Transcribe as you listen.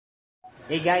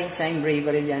Hey guys, I'm Ray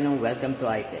Barillano. Welcome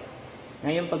to iTech.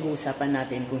 Ngayon pag-uusapan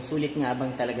natin kung sulit nga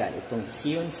bang talaga itong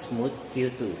Zhiyun Smooth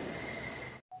Q2.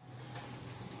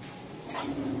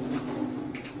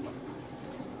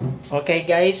 Okay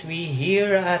guys, we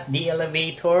here at the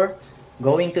elevator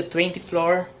going to 20th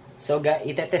floor. So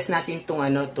itetest natin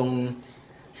tong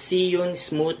Zhiyun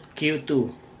Smooth Q2.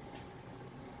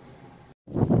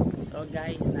 So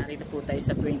guys, narito po tayo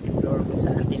sa 20th floor kung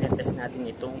saan tinetest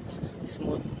natin itong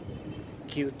Smooth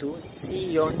Q2,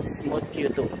 Zhiyun Smooth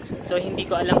Q2. So hindi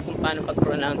ko alam kung paano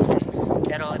pag-pronounce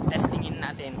pero testingin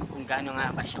natin kung gaano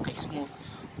nga ba siya kay-smooth,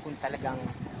 kung talagang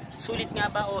sulit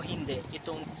nga ba o hindi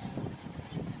itong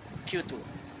Q2.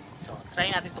 So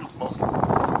try natin tumakbo.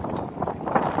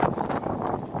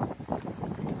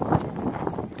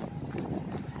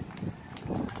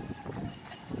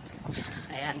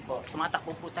 Ayan po,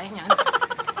 tumatakbo po tayo niyan.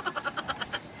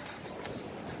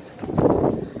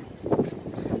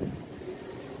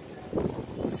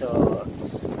 So,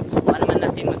 subukan naman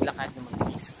natin maglakad ng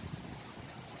mabilis.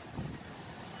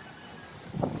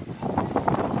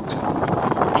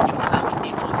 Medyo mahangin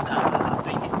dito sa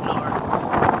 20th floor.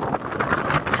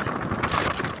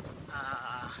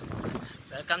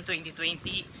 Welcome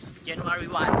 2020, January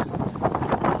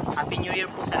 1. Happy New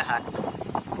Year po sa lahat.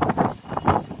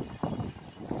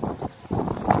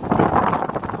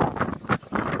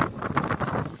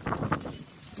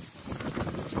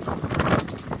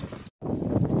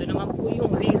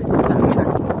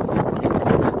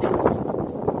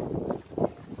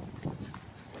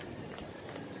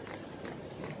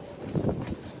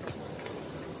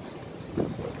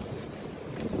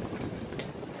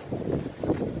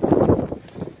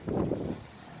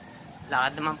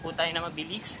 Lakad naman po tayo na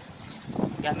mabilis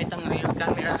gamit ang rear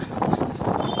camera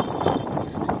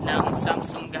ng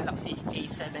Samsung Galaxy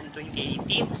A7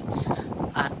 2018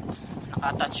 at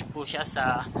nakatouch po siya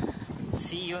sa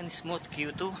Zhiyun Smooth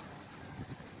Q2.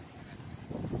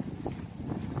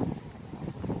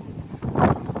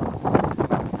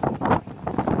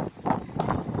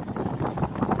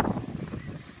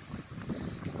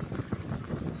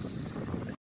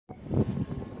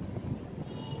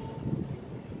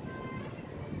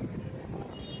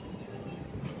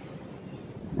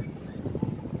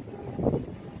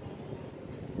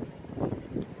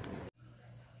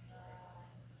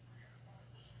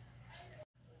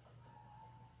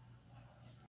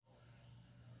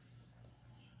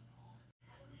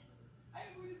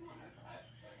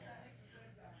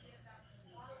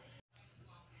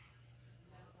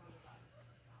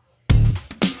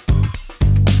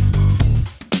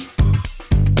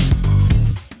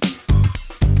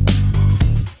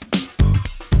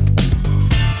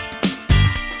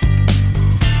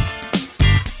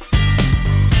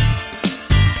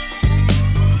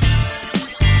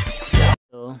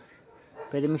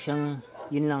 Pwede mo siyang,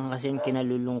 yun lang kasi yung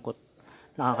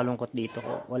nakakalungkot dito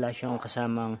ko. Wala siyang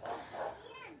kasamang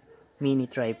mini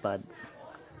tripod.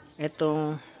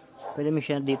 Ito, pwede mo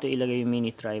siya dito ilagay yung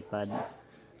mini tripod.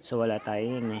 So wala tayo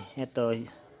yun eh. Ito,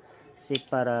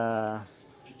 para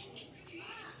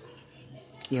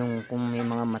yung kung may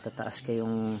mga matataas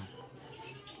kayong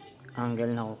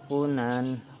angle na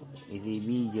kukunan,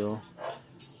 i-video,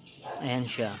 ayan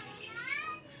siya.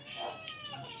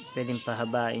 Pwedeng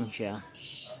pahabain siya.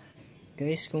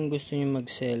 Guys, kung gusto niyo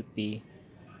mag-selfie,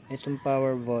 itong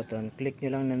power button, click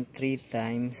nyo lang ng 3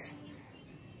 times.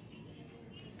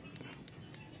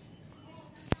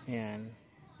 Ayan.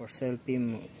 For selfie,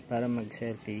 para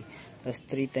mag-selfie. Tapos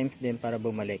 3 times din para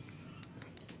bumalik.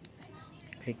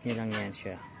 Click nyo lang yan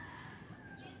siya.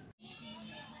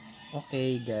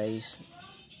 Okay guys.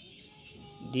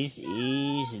 This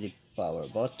is the power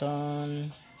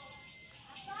button.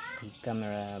 The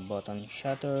camera button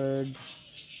shuttered.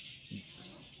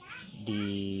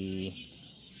 The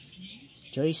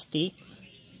joystick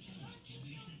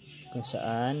kung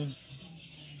saan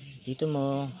dito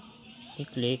mo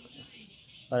i-click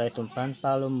para itong pan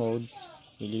follow mode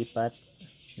ilipat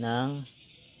ng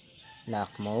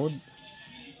lock mode,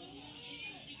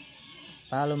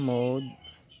 follow mode,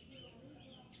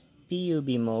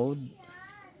 PUV mode,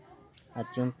 at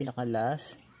yung pinaka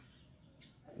last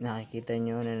nakikita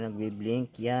nyo na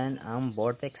nagbi-blink, yan ang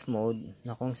vortex mode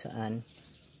na kung saan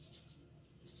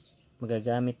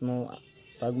magagamit mo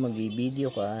pag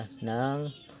magbi-video ka ng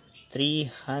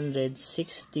 360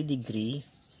 degree.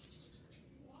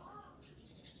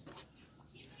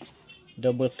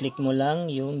 Double click mo lang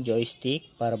yung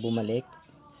joystick para bumalik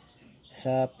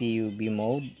sa PUV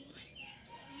mode,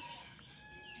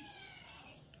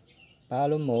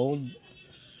 follow mode,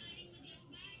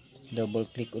 double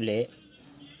click uli.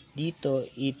 Dito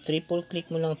i-triple click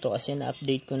mo lang to kasi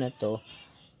na-update ko na to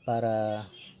para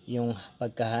yung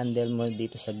pagka-handle mo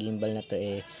dito sa gimbal na to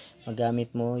magamit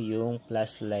mo yung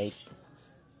flashlight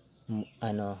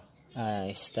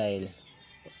style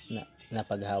na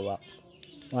paghawak.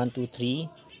 1, 2,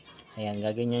 3. Ayan,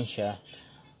 gaganyan siya.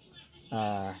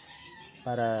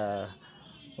 Para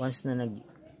once na nag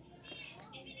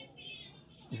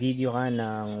video ka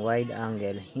ng wide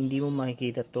angle, hindi mo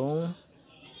makikita tong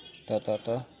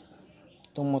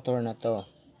motor na to.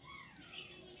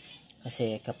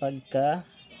 Kasi kapag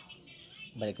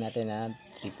balik natin na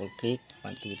triple click,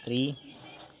 1, 2, 3.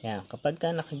 Yan, kapag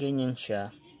nakaganyan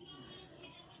siya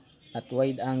at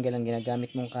wide angle ang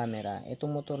ginagamit mong camera,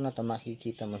 itong motor na to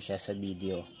makikita mo siya sa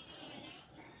video.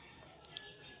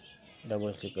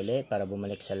 Double click ulit para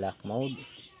bumalik sa lock mode.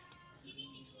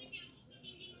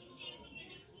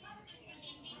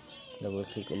 Double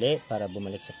click ulit para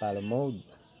bumalik sa follow mode.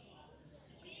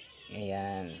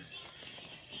 Ayan.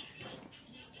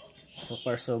 So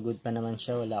far so good pa naman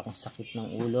siya, wala akong sakit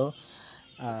ng ulo.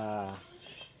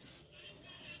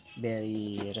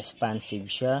 Very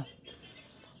responsive siya,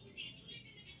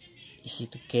 easy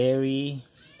to carry,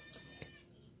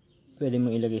 pwede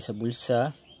mo ilagay sa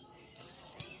bulsa.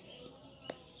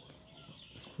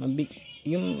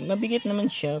 Mabigat naman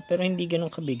siya pero hindi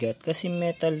ganun kabigat kasi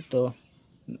metal to,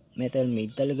 metal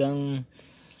made. Talagang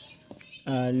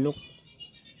look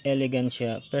elegant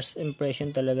siya. First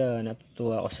impression talaga,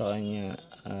 natutuwa ako sa kanya.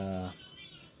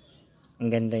 Ang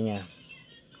ganda niya.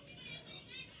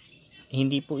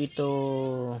 Hindi po ito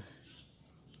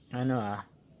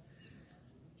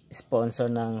sponsor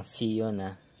ng Zhiyun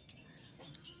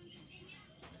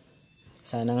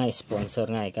sana nga sponsor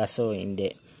nga kaso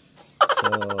hindi. So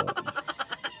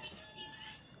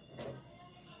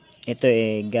ito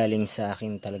galing sa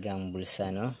akin talagang bulsa,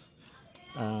 no?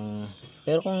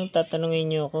 Pero kung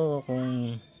tatanungin niyo ako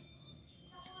kung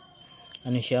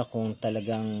ano siya, kung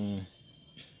talagang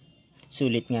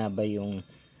sulit nga ba yung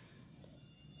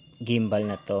gimbal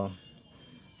na to,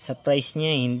 sa price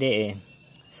niya hindi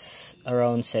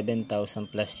around 7,000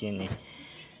 plus yun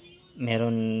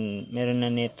meron na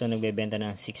nito nagbebenta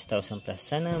ng 6,000 plus.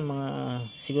 Sana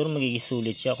siguro magiging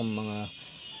sulit siya kung mga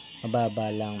mababa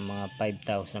lang, mga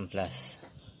 5,000 plus,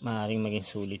 maaaring maging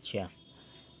sulit siya.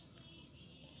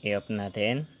 I-off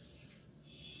natin.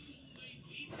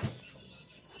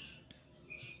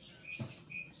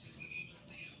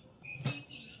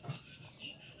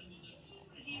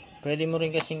 Pwede mo rin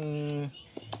kasing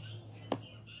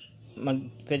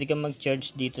pwede kang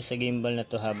mag-charge dito sa gimbal na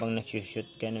to habang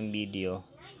nag-shoot ka ng video,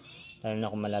 lalo na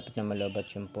kung malapit na malobat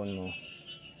yung phone mo.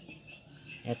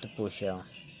 Ito po siya,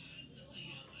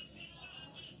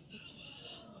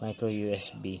 micro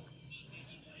USB.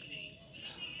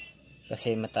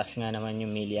 Kasi mataas nga naman yung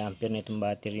milliampere na itong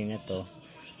battery na to.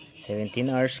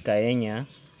 17 hours kaya niya.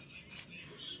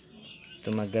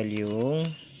 Tumagal yung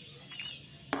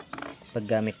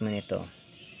paggamit mo nito.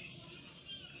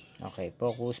 Okay,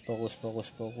 focus.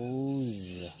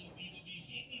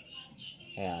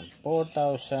 Ayan,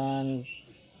 4,500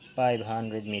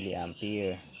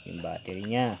 milliampere yung battery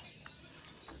niya.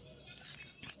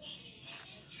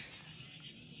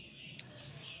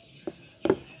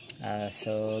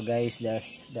 So guys,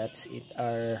 that's it,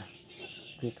 our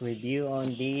quick review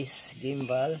on this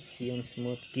gimbal Zhiyun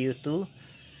Smooth Q2.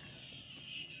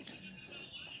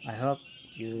 I hope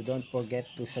you don't forget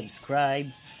to subscribe,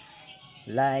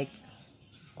 like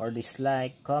or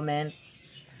dislike, comment,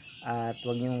 at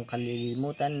huwag niyong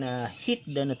kalilimutan na hit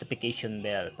the notification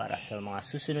bell para sa mga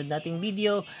susunod nating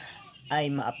video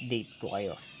ay ma-update ko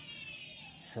kayo.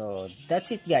 So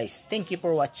that's it guys, thank you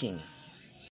for watching.